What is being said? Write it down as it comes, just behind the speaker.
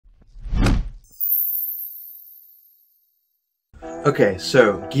Okay,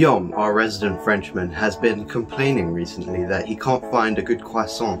 so Guillaume, our resident Frenchman, has been complaining recently that he can't find a good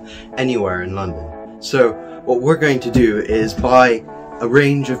croissant anywhere in London. So what we're going to do is buy a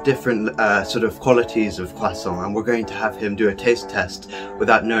range of different sort of qualities of croissant, and we're going to have him do a taste test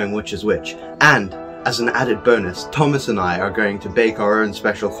without knowing which is which. And as an added bonus, Thomas and I are going to bake our own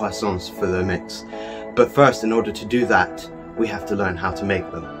special croissants for the mix. But first, in order to do that, we have to learn how to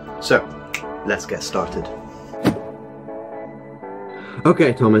make them. So, let's get started.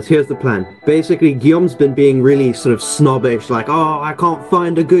 Okay, Thomas, here's the plan. Basically, Guillaume's been being really sort of snobbish, like, oh, I can't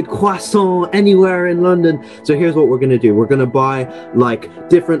find a good croissant anywhere in London. So here's what we're going to do. We're going to buy, like,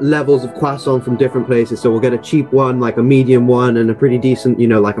 different levels of croissant from different places. So we'll get a cheap one, like a medium one, and a pretty decent, you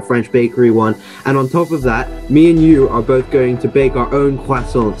know, like a French bakery one. And on top of that, me and you are both going to bake our own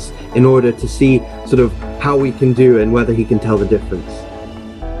croissants in order to see sort of how we can do and whether he can tell the difference.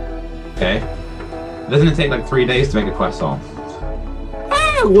 Okay. Doesn't it take like 3 days to make a croissant?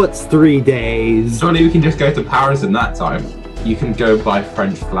 What's 3 days? Surely we can just go to Paris in that time. You can go buy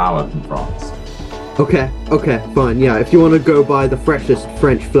French flour from France. Okay, fine. Yeah, if you want to go buy the freshest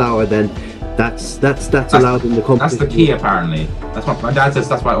French flour, then that's allowed in the competition. That's the key, apparently. That's what my dad says.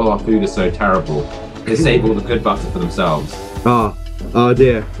 That's why all our food is so terrible. They save all the good butter for themselves. Oh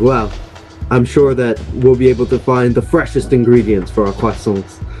dear. Well, I'm sure that we'll be able to find the freshest ingredients for our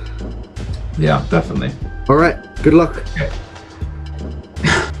croissants. Yeah, definitely. All right. Good luck. Okay.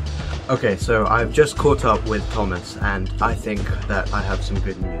 Okay, so I've just caught up with Thomas, and I think that I have some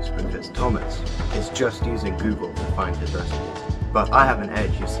good news, because Thomas is just using Google to find his recipes. But I have an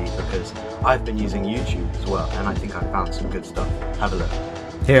edge, you see, because I've been using YouTube as well, and I think I found some good stuff. Have a look.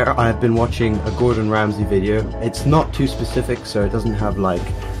 Here I've been watching a Gordon Ramsay video. It's not too specific, so it doesn't have like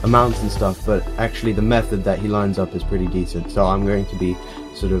amounts and stuff, but actually the method that he lines up is pretty decent. So I'm going to be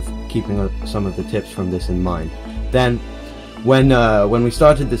sort of keeping some of the tips from this in mind. Then when we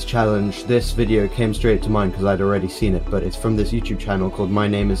started this challenge, this video came straight to mind because I'd already seen it, but it's from this YouTube channel called My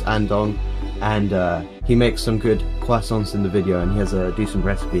Name is Andong, and he makes some good croissants in the video, and he has a decent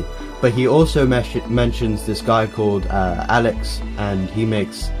recipe. But he also mentions this guy called Alex, and he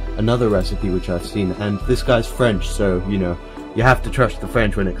makes another recipe which I've seen, and this guy's French, so you know, you have to trust the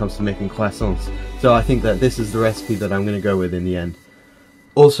French when it comes to making croissants. So I think that this is the recipe that I'm going to go with in the end.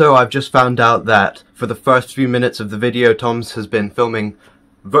 Also, I've just found out that for the first few minutes of the video, Tom's has been filming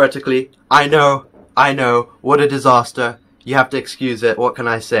vertically. I know, what a disaster. You have to excuse it, what can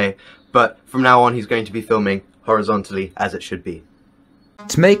I say? But from now on, he's going to be filming horizontally, as it should be.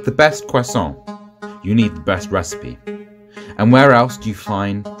 To make the best croissant, you need the best recipe. And where else do you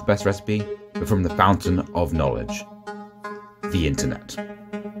find the best recipe but from the fountain of knowledge? The internet.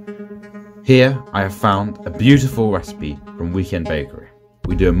 Here, I have found a beautiful recipe from Weekend Bakery.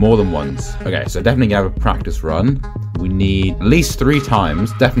 We do it more than once. Okay, so definitely have a practice run. We need at least 3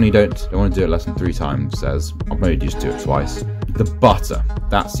 times. Definitely don't want to do it less than 3 times, as I'll probably just do it twice. The butter,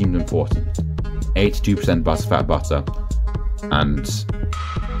 that seemed important. 82% butterfat butter, and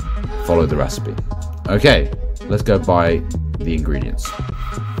follow the recipe. Okay, let's go buy the ingredients.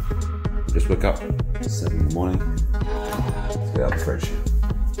 Just woke up, 7 in the morning. Let's get out of the fridge.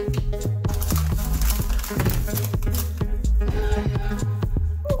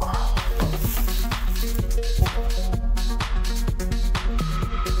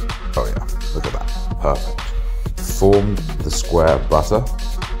 Oh yeah, look at that, perfect. Formed the square butter.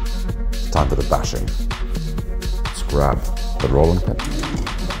 Time for the bashing. Let's grab the rolling pin.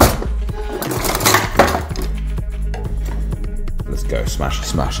 Let's go,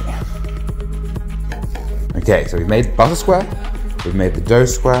 smashy. Okay, so we've made butter square, we've made the dough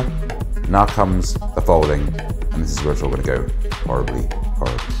square, now comes the folding, and this is where it's all gonna go horribly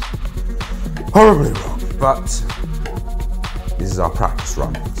wrong. But this is our practice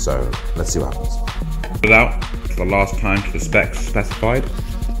run, so let's see what happens. Put it out for the last time to the specs specified.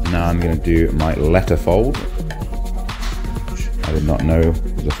 Now I'm going to do my letter fold, which I did not know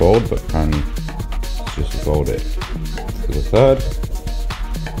was a fold, but apparently it's just to fold it to the third,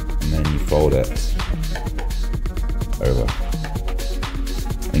 and then you fold it over.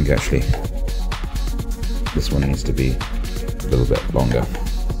 I think actually this one needs to be a little bit longer.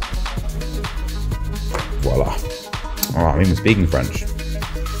 Voila. Alright, I'm even speaking French.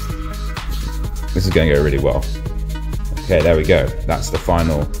 This is going to go really well. Okay, there we go. That's the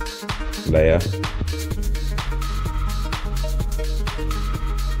final layer.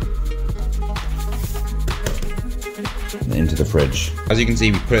 Into the fridge. As you can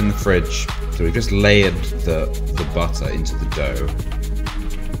see, we put it in the fridge. So we've just layered the butter into the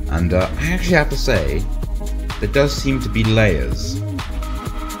dough. And I actually have to say, there does seem to be layers.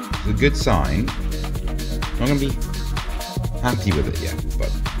 It's a good sign. Not going to be happy with it yet,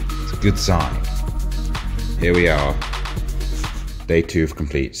 but it's a good sign. Here we are, day 2 of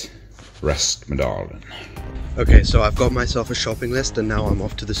complete. Rest, my darling. Okay, so I've got myself a shopping list and now I'm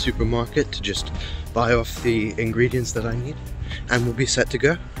off to the supermarket to just buy off the ingredients that I need and we'll be set to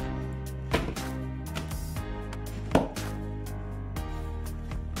go.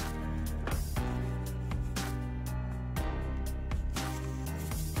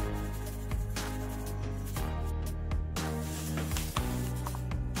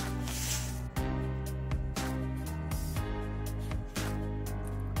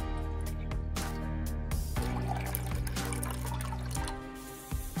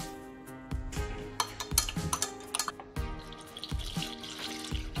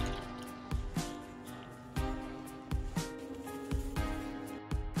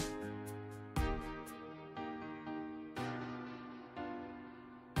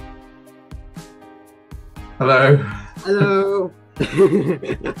 Hello. Hello.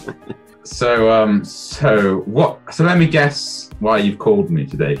 So let me guess why you've called me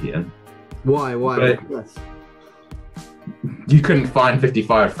today, Kian. Why? Yes. You couldn't find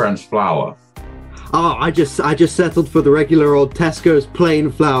 55 French flour. Oh, I just settled for the regular old Tesco's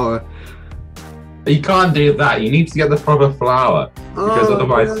plain flour. You can't do that. You need to get the proper flour. Because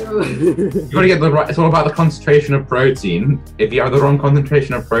otherwise, no. you got to get the right. It's all about the concentration of protein. If you have the wrong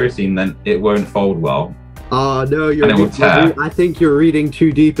concentration of protein, then it won't fold well. Oh no, I think you're reading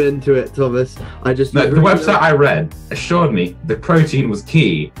too deep into it, Thomas. The website I read assured me the protein was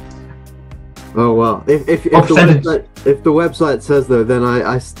key. Oh well, if the website says though, then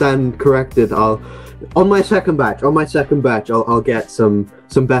I stand corrected. On my second batch, I'll get some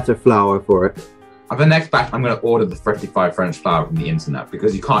better flour for it. On the next batch, I'm going to order the 55 French flour from the internet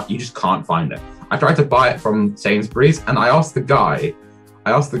because you just can't find it. I tried to buy it from Sainsbury's and I went to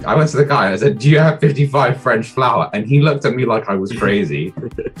the guy and I said, "Do you have 55 French flour?" And he looked at me like I was crazy.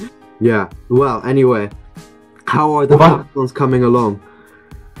 Yeah. Well, anyway, how are the croissants coming along?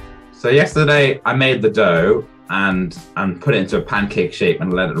 So yesterday I made the dough and put it into a pancake shape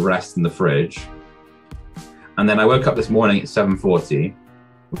and let it rest in the fridge. And then I woke up this morning at 7:40,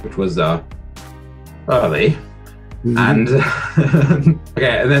 which was early. Mm-hmm. And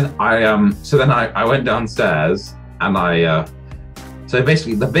okay, and then I went downstairs and so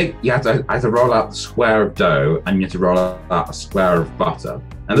basically I had to roll out the square of dough and you had to roll out a square of butter.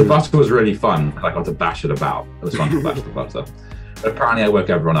 And the butter was really fun. I got to bash it about. It was fun to bash the butter. But apparently I woke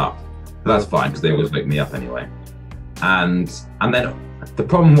everyone up. But that's fine because they always wake me up anyway. And then the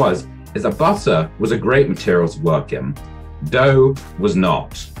problem is that butter was a great material to work in. Dough was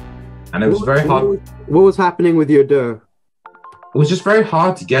not. And it was very hard. What was happening with your dough? It was just very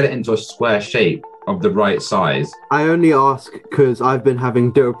hard to get it into a square shape of the right size. I only ask because I've been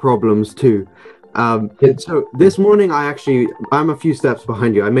having dough problems too. So this morning I'm a few steps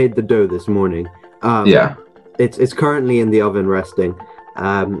behind you. I made the dough this morning. Yeah. It's currently in the oven resting.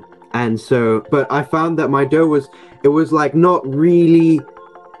 But I found that my dough was like not really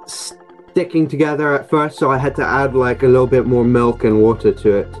sticking together at first, so I had to add like a little bit more milk and water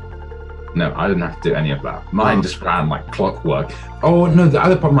to it. No, I didn't have to do any of that. Mine just ran like clockwork. Oh no, the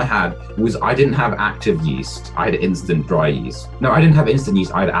other problem I had was I didn't have active yeast. I had instant dry yeast. No, I didn't have instant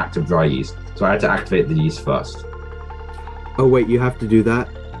yeast. I had active dry yeast. So I had to activate the yeast first. Oh wait, you have to do that?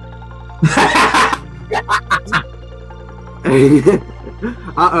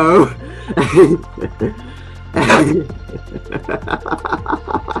 Uh-oh.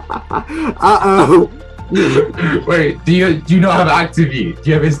 Uh-oh. Wait, do you not have active yeast? Do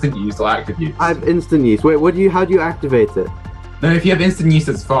you have instant yeast or active yeast? I have instant yeast. Wait, how do you activate it? No, if you have instant yeast,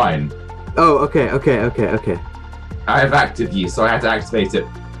 it's fine. Oh, okay. I have active yeast, so I had to activate it.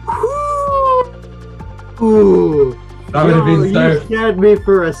 Ooh. That would have been so... You scared me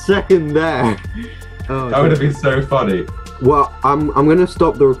for a second there. Oh, that would have been so funny. Well, I'm gonna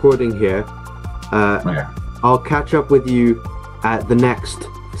stop the recording here. Okay. I'll catch up with you at the next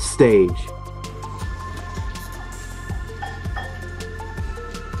stage.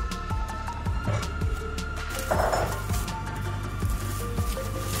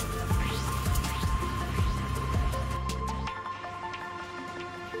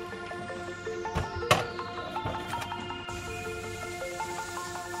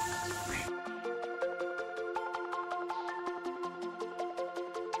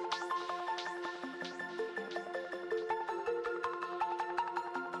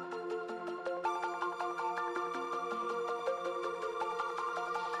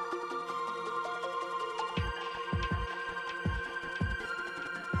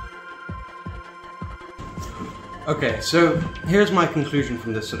 Okay, so here's my conclusion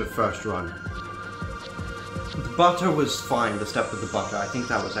from this sort of first run. The butter was fine, the step with the butter. I think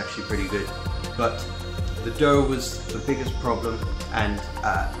that was actually pretty good. But the dough was the biggest problem, and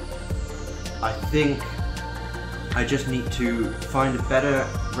I think I just need to find a better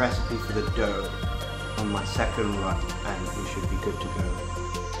recipe for the dough on my second run, and we should be good to go.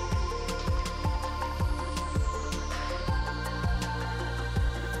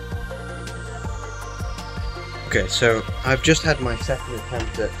 Okay, so I've just had my second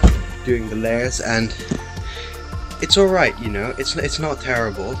attempt at doing the layers, and it's alright, you know, it's not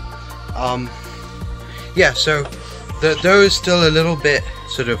terrible. Yeah, so the dough is still a little bit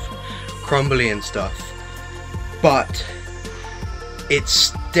sort of crumbly and stuff, but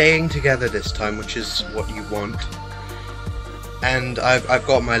it's staying together this time, which is what you want. And I've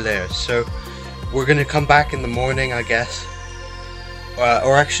got my layers, so we're gonna come back in the morning, I guess,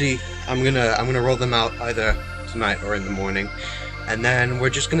 or actually I'm gonna roll them out either tonight or in the morning, and then we're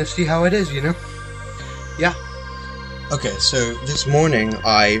just gonna see how it is, you know? Yeah. Okay, so this morning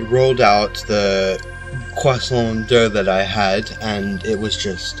I rolled out the croissant dough that I had, and it was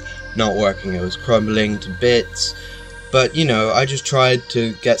just not working. It was crumbling to bits, but you know, I just tried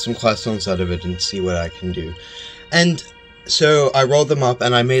to get some croissants out of it and see what I can do. And so I rolled them up,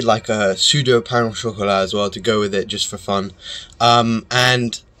 and I made like a pseudo pain au chocolat as well to go with it, just for fun.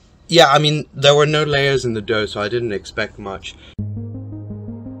 And yeah, I mean, there were no layers in the dough, so I didn't expect much.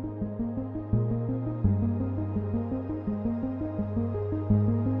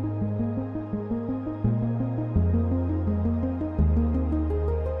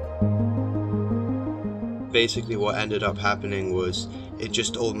 Basically what ended up happening was it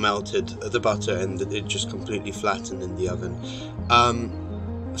just all melted, the butter, and it just completely flattened in the oven.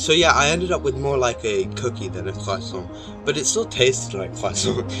 So yeah, I ended up with more like a cookie than a croissant, but it still tasted like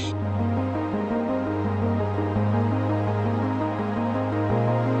croissant.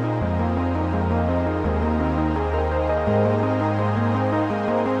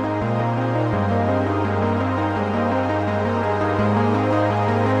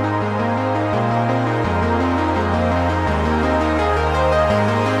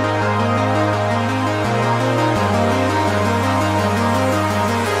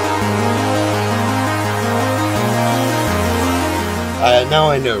 Now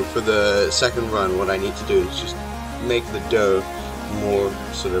I know for the second run what I need to do is just make the dough more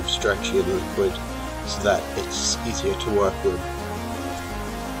sort of stretchy and liquid so that it's easier to work with.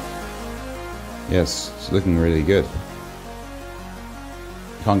 Yes, it's looking really good.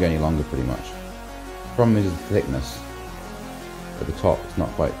 Can't get any longer pretty much. The problem is the thickness at the top. It's not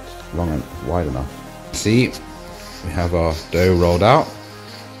quite long and wide enough. See, we have our dough rolled out,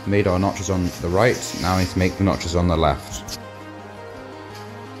 made our notches on the right, now we need to make the notches on the left.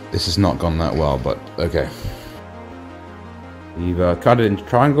 This has not gone that well, but okay. We've cut it into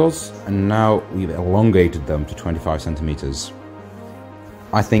triangles, and now we've elongated them to 25 centimeters.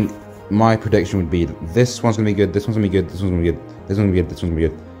 I think my prediction would be that this one's gonna be good, this one's gonna be good, this one's gonna be good, this one's gonna be good, this one's gonna be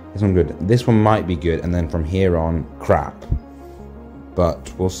good, this one's good. This one might be good, and then from here on, crap.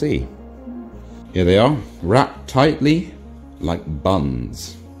 But we'll see. Here they are, wrapped tightly like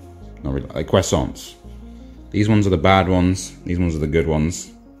buns. Not really, like croissants. These ones are the bad ones, these ones are the good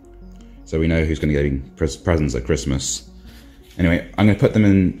ones. So we know who's going to get presents at Christmas. Anyway, I'm going to put them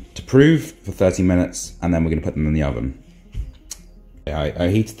in to prove for 30 minutes, and then we're going to put them in the oven. I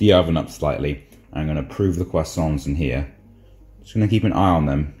heated the oven up slightly. I'm going to prove the croissants in here. Just going to keep an eye on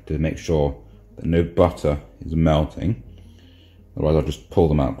them to make sure that no butter is melting. Otherwise I'll just pull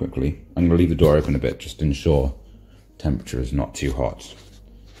them out quickly. I'm going to leave the door open a bit just to ensure the temperature is not too hot.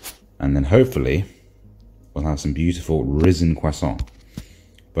 And then hopefully we'll have some beautiful risen croissants.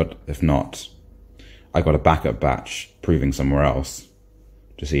 But if not, I got a backup batch proving somewhere else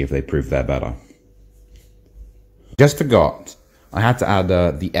to see if they prove they're better. Just forgot, I had to add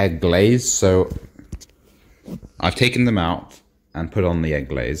the egg glaze, so I've taken them out and put on the egg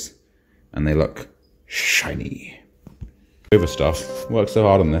glaze, and they look shiny. Over stuff. Worked so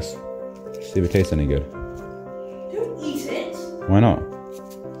hard on this. See if it tastes any good. Don't eat it. Why not?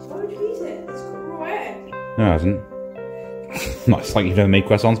 Why would you eat it? It's got raw egg. No, it hasn't. It's like you've never made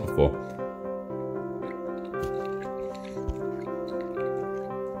croissants before.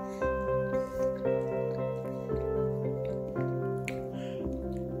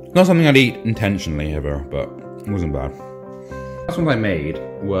 Not something I'd eat intentionally ever, but it wasn't bad. The last ones I made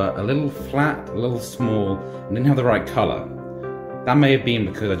were a little flat, a little small, and didn't have the right colour. That may have been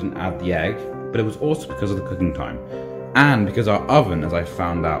because I didn't add the egg, but it was also because of the cooking time. And because our oven, as I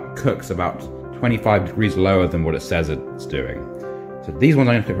found out, cooks about 25 degrees lower than what it says it's doing. So these ones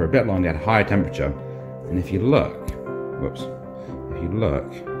are going to cook for a bit longer at a higher temperature. And if you look, whoops, if you look,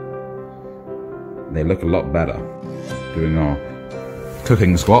 They look a lot better. Doing our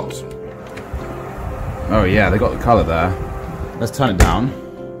cooking squats. Oh yeah, they got the colour there. Let's turn it down.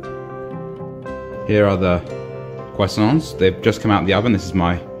 Here are the croissants. They've just come out of the oven. This is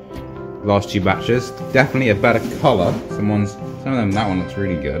my last 2 batches. Definitely a better colour. Some of them, that one looks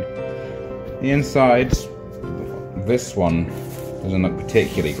really good. The inside, this one doesn't look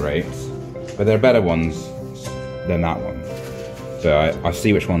particularly great, but there are better ones than that one. So I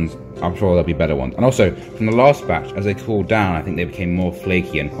see which ones, I'm sure there'll be better ones. And also, from the last batch, as they cooled down, I think they became more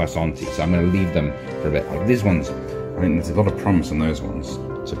flaky and croissanty, so I'm going to leave them for a bit. Like these ones, I think there's a lot of promise on those ones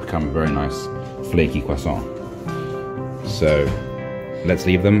to become a very nice flaky croissant. So, let's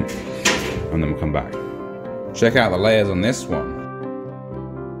leave them, and then we'll come back. Check out the layers on this one.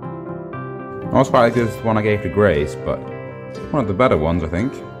 Not quite like this one I gave to Grace, but one of the better ones, I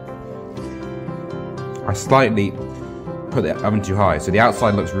think. I slightly put the oven too high, so the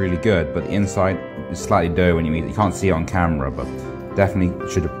outside looks really good, but the inside is slightly doughy when you eat it. You can't see it on camera, but definitely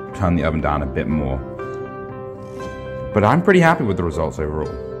should have turned the oven down a bit more. But I'm pretty happy with the results overall.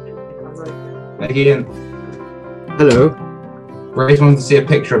 Hey Kian. Hello. Grace wanted to see a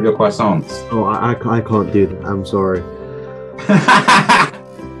picture of your croissants. Oh, I can't do that. I'm sorry.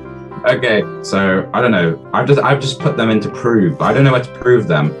 Okay, so I don't know. I've just put them in to prove. I don't know where to prove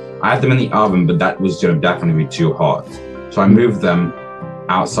them. I had them in the oven, but that was going to definitely be too hot. So I moved them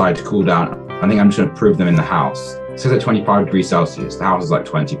outside to cool down. I think I'm just going to prove them in the house. It says at 25 degrees Celsius. The house is like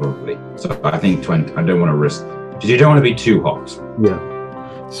 20 probably. So I think 20. I don't want to risk, because you don't want to be too hot. Yeah.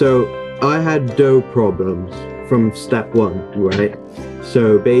 So I had dough problems from step 1, right?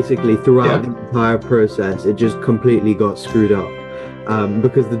 So basically throughout the entire process, it just completely got screwed up.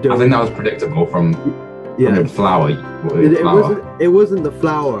 Because the dough... I think that was predictable from the flour. It wasn't the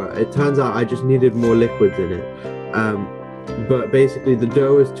flour. It turns out I just needed more liquids in it. But basically the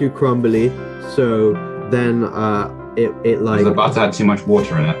dough is too crumbly, so then it like... The butter had too much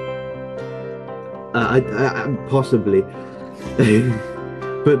water in it. Possibly.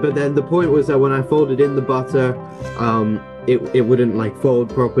 But then the point was that when I folded in the butter, it wouldn't like fold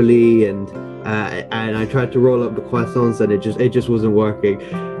properly, and I tried to roll up the croissants, and it just wasn't working.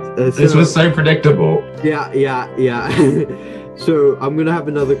 This was so predictable. Yeah. So I'm gonna have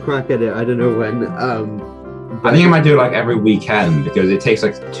another crack at it. I don't know when. I think I might do it like every weekend, because it takes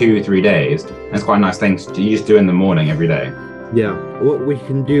like 2 or 3 days. And it's quite a nice thing to just do in the morning every day. Yeah. What we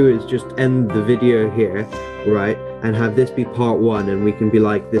can do is just end the video here, right? And have this be part 1, and we can be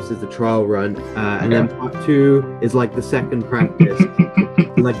like, this is the trial run, and then part 2 is like the second practice.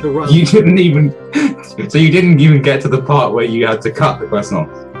 Like the run. You didn't even get to the part where you had to cut the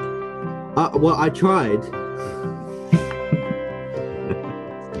croissants. Well, I tried.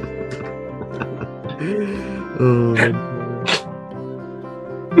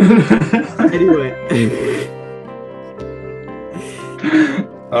 Anyway.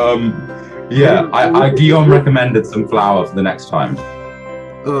 Guillaume recommended some flour for the next time.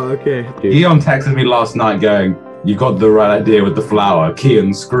 Oh, okay. Guillaume texted me last night going, "You got the right idea with the flour.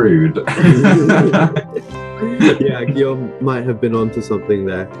 Kian screwed." Yeah, Guillaume might have been onto something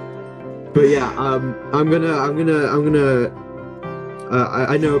there. But yeah,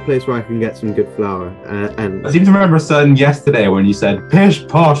 I know a place where I can get some good flour, and I seem to remember a certain yesterday when you said, "Pish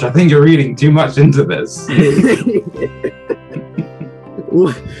posh, I think you're reading too much into this."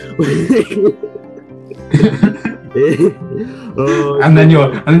 And then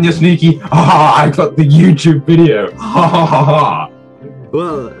you're sneaky. I got the YouTube video.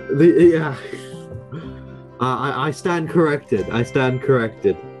 Well, I stand corrected.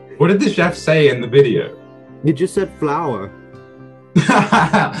 What did the chef say in the video? You just said flour.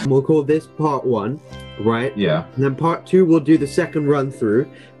 We'll call this part 1, right? Yeah. And then part 2, we'll do the second run through,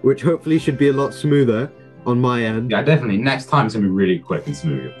 which hopefully should be a lot smoother on my end. Yeah, definitely. Next time it's gonna be really quick and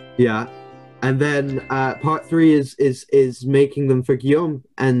smooth. Yeah. And then part 3 is making them for Guillaume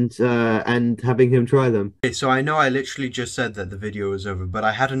and having him try them. Okay, so I know I literally just said that the video was over, but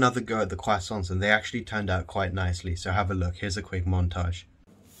I had another go at the croissants, and they actually turned out quite nicely. So have a look. Here's a quick montage.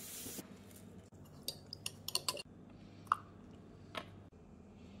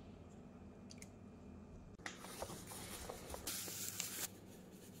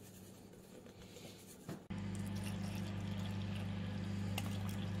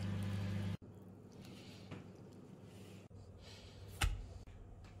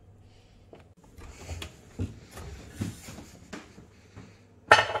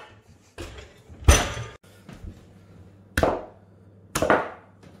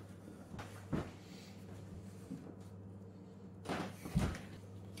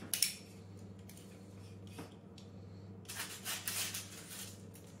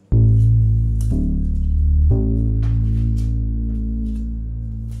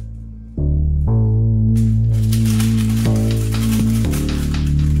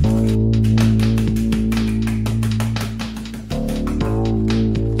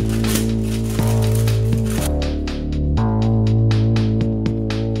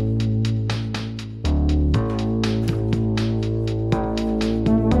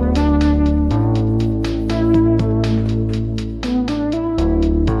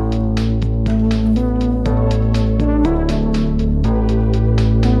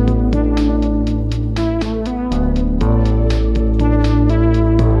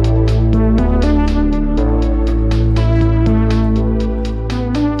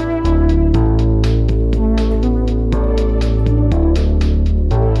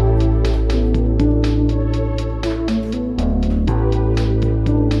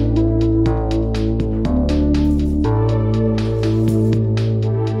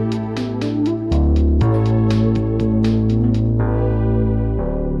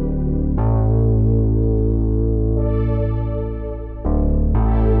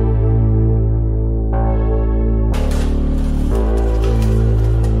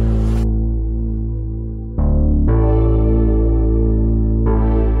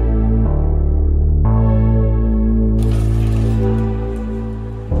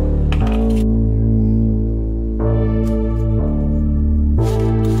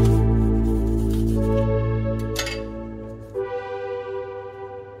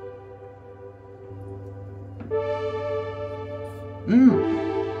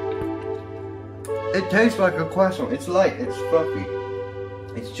 tastes like a croissant. It's light, it's fluffy.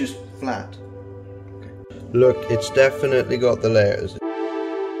 It's just flat. Look, it's definitely got the layers.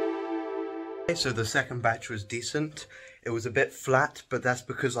 Okay, so the second batch was decent. It was a bit flat, but that's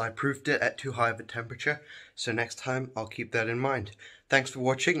because I proofed it at too high of a temperature. So next time, I'll keep that in mind. Thanks for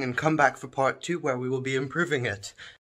watching, and come back for part 2 where we will be improving it.